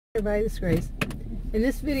Everybody, this is Grace. In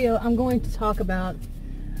this video, I'm going to talk about,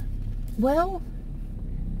 well,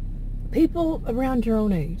 people around your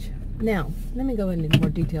own age. Now, let me go into more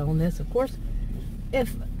detail on this. Of course,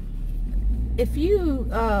 if you,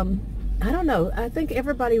 I don't know, I think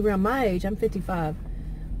everybody around my age, I'm 55,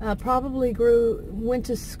 probably went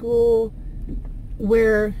to school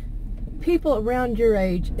where people around your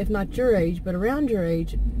age, if not your age, but around your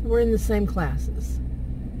age, were in the same classes.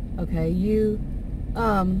 Okay, you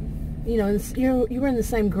know, you were in the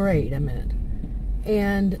same grade, I meant.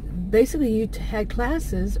 And basically you had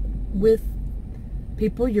classes with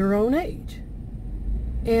people your own age.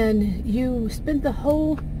 And you spent the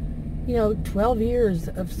whole, 12 years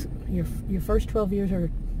of your first 12 years, or,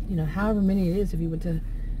 however many it is, if you went to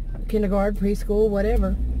kindergarten, preschool,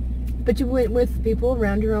 whatever. But you went with people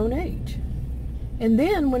around your own age. And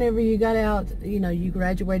then whenever you got out, you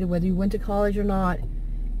graduated, whether you went to college or not,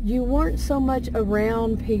 you weren't so much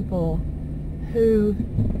around people who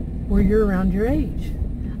were around your age.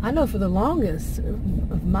 I know for the longest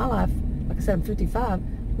of my life, like I said, I'm 55,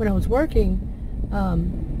 when I was working,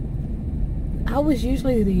 I was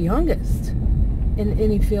usually the youngest in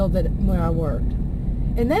any field where I worked.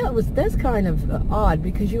 And that's kind of odd,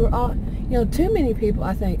 because you were all, too many people,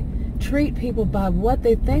 I think, treat people by what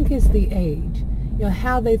they think is the age,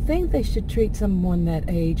 how they think they should treat someone that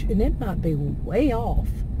age, and it might be way off.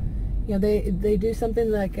 They do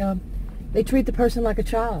something like, they treat the person like a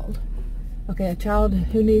child. Okay, a child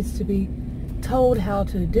who needs to be told how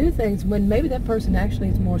to do things, when maybe that person actually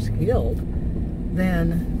is more skilled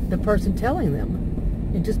than the person telling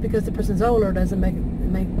them. And just because the person's older doesn't make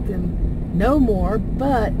them know more.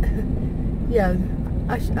 But yeah,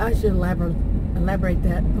 I should elaborate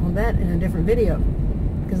on that in a different video,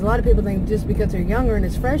 because a lot of people think just because they're younger and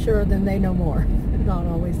it's fresher, then they know more. Not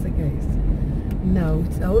always the case. No,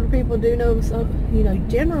 older people do know,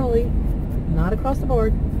 generally, not across the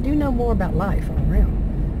board, do know more about life all around.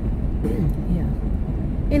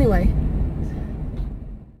 Yeah. Anyway,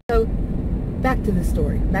 so back to this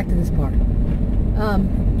story, back to this part.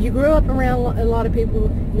 You grew up around a lot of people,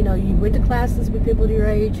 you went to classes with people your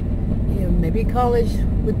age, maybe college,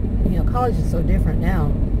 college is so different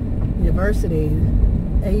now. University,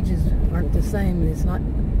 ages aren't the same. It's not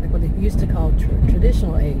like what they used to call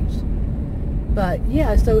traditional age. But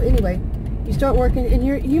yeah, so anyway, you start working, and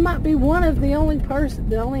you might be one of the only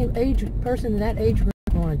age person in that age group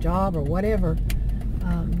on a job or whatever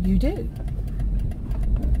you do.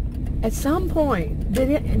 At some point, did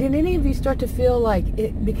any of you start to feel like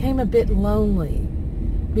it became a bit lonely?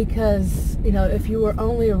 Because, if you were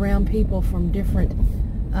only around people from different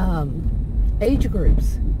age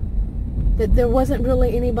groups, that there wasn't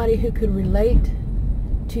really anybody who could relate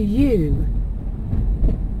to you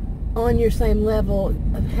on your same level,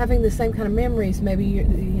 of having the same kind of memories. Maybe you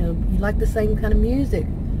like the same kind of music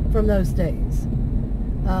from those days.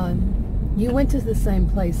 You went to the same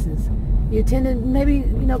places. You attended maybe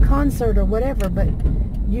concert or whatever, but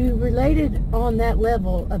you related on that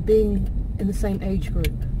level of being in the same age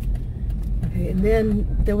group. Okay, and then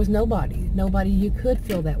there was nobody you could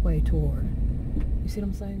feel that way toward. You see what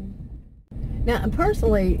I'm saying? Now,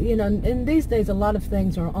 personally, in these days, a lot of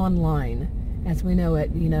things are online, as we know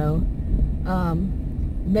it.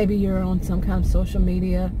 Maybe you're on some kind of social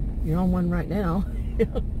media. You're on one right now,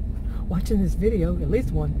 watching this video, at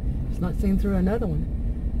least one. It's not seen through another one.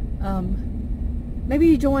 Maybe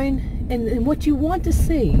you join, and what you want to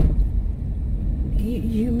see,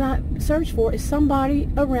 you might search for, is somebody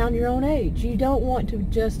around your own age. You don't want to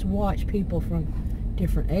just watch people from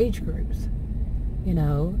different age groups,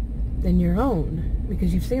 than your own,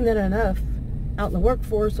 because you've seen that enough out in the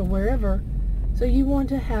workforce or wherever. So you want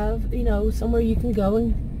to have, somewhere you can go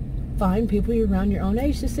and find people around your own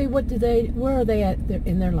age to see where are they at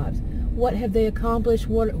in their lives? What have they accomplished?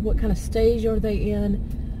 What kind of stage are they in?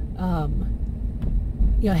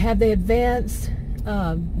 Have they advanced in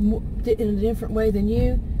a different way than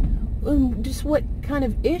you? Just what kind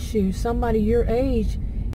of issues somebody your age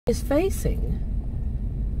is facing.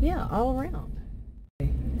 Yeah, all around.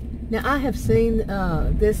 Now, I have seen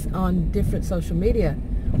this on different social media,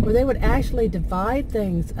 where they would actually divide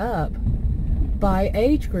things up by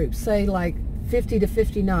age groups, say like 50 to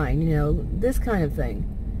 59, this kind of thing.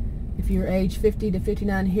 If you're age 50 to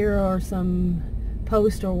 59, here are some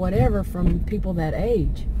posts or whatever from people that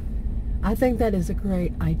age. I think that is a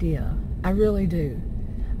great idea. I really do.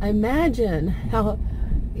 Imagine how,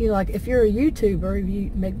 like if you're a YouTuber, if you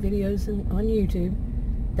make videos on YouTube,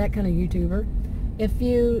 that kind of YouTuber, if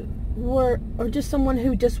you or just someone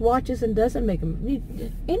who just watches and doesn't make them,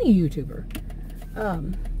 any YouTuber,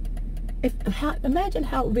 Imagine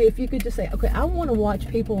how it would be if you could just say, okay, I want to watch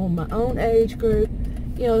people in my own age group,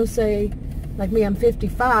 you know, say, like me, I'm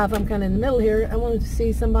 55, I'm kind of in the middle here. I wanted to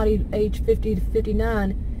see somebody age 50 to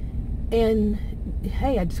 59, and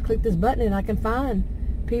hey, I just click this button and I can find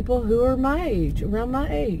people who are my age, around my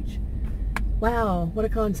age. Wow, what a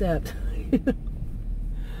concept.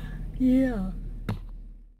 Yeah.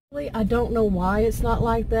 I don't know why it's not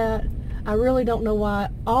like that. I really don't know why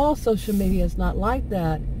all social media is not like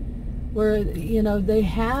that, where, you know, they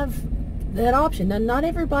have that option. Now, not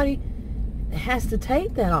everybody has to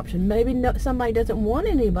take that option. Maybe somebody doesn't want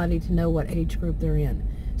anybody to know what age group they're in,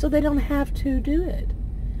 so they don't have to do it.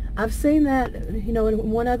 I've seen that, you know,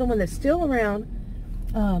 in one other one that's still around,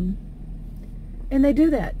 and they do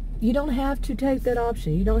that. You don't have to take that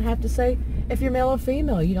option. You don't have to say if you're male or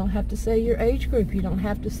female. You don't have to say your age group. You don't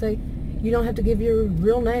have to say, you don't have to give your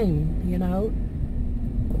real name, you know.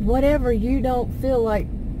 Whatever you don't feel like,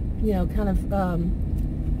 you know, kind of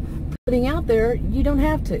putting out there, you don't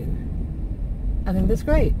have to. I think that's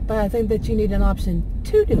great, but I think that you need an option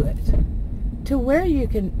to do it, to where you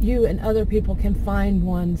and other people can find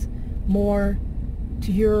ones more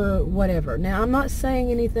to your whatever. Now, I'm not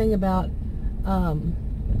saying anything about,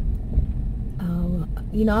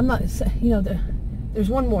 you know, I'm not, you know, there's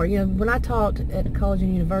one more. You know, when I taught at college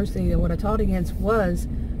and university, what I taught against was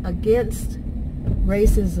against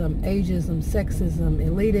racism, ageism, sexism,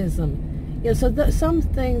 elitism. You know, so some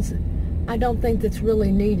things I don't think that's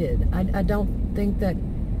really needed. I don't think that,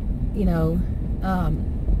 you know,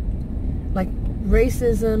 like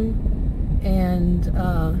racism and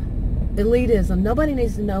elitism. Nobody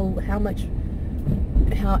needs to know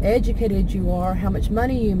how educated you are, how much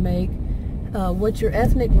money you make, what's your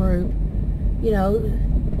ethnic group. You know,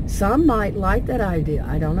 some might like that idea.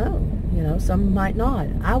 I don't know. You know, some might not.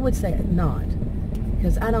 I would say not,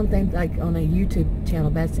 because I don't think, like, on a YouTube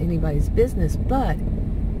channel that's anybody's business. But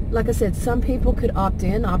like I said, some people could opt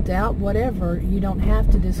in, opt out, whatever. You don't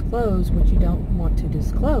have to disclose what you don't want to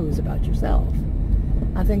disclose about yourself.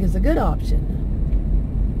 I think is a good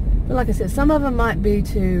option. But like I said, some of them might be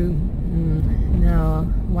too, no,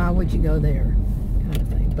 why would you go there, kind of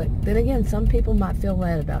thing. But then again, some people might feel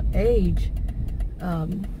that about age.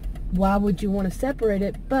 Why would you want to separate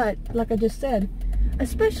it? But like I just said,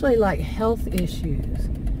 especially like health issues.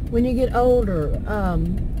 When you get older,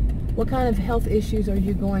 what kind of health issues are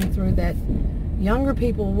you going through that younger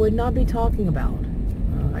people would not be talking about?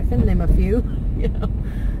 I can name a few,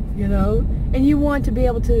 you know, and you want to be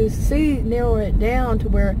able to narrow it down to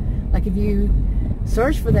where, like, if you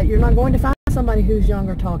search for that, you're not going to find somebody who's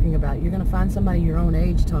younger talking about it. You're going to find somebody your own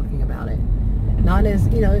age talking about it. Not as,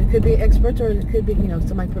 you know, it could be experts, or it could be, you know,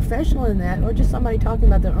 somebody professional in that, or just somebody talking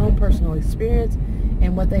about their own personal experience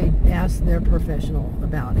and what they asked their professional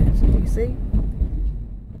about it. Do you see?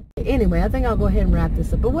 Anyway, I think I'll go ahead and wrap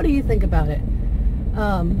this up. But what do you think about it?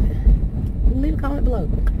 Leave a comment below.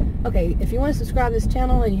 Okay, if you want to subscribe to this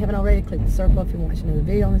channel and you haven't already, click the circle. If you're watching another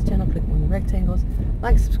video on this channel, click one of the rectangles.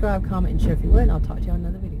 Like, subscribe, comment, and share if you would. And I'll talk to you on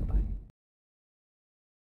another video.